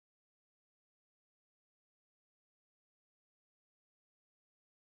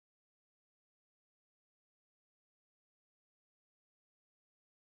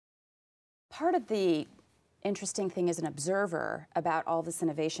Part of the interesting thing as an observer about all this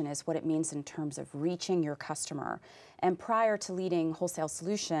innovation is what it means in terms of reaching your customer. And prior to leading wholesale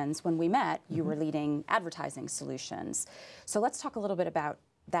solutions, when we met, you were leading advertising solutions. So let's talk a little bit about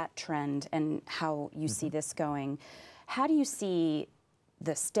that trend and how you see this going. How do you see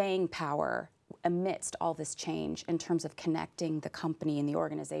the staying power amidst all this change in terms of connecting the company and the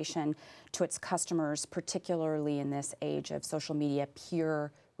organization to its customers, particularly in this age of social media,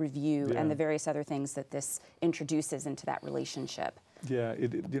 peer review, and the various other things that this introduces into that relationship? Yeah,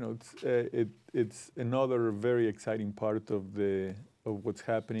 it's another very exciting part of what's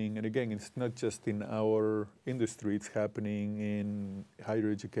happening. And again, it's not just in our industry; it's happening in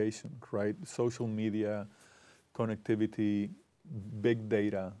higher education, right? Social media, connectivity, big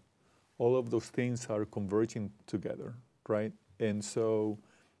data, all of those things are converging together, right? And so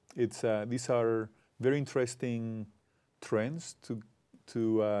these are very interesting trends to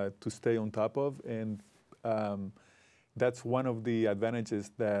stay on top of, and that's one of the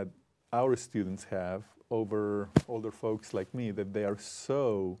advantages that our students have over older folks like me, that they are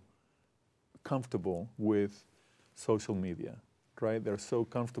so comfortable with social media, right? They're so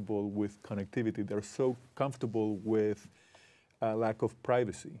comfortable with connectivity. They're so comfortable with lack of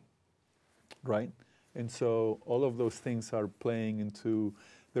privacy, right? And so all of those things are playing into,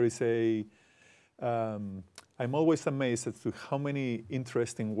 there is I'm always amazed as to how many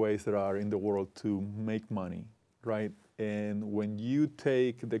interesting ways there are in the world to make money, right? And when you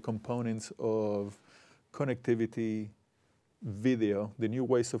take the components of connectivity, video, the new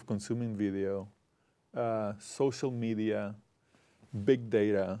ways of consuming video, social media, big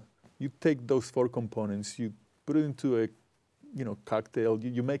data, you take those four components, you put it into a cocktail,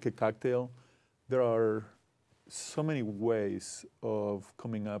 you make a cocktail. There are so many ways of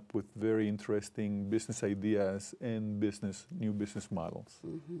coming up with very interesting business ideas and new business models.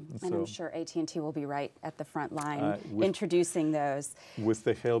 And I'm sure AT&T will be right at the front line introducing those. With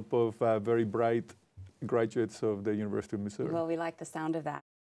the help of very bright graduates of the University of Missouri. Well, we like the sound of that.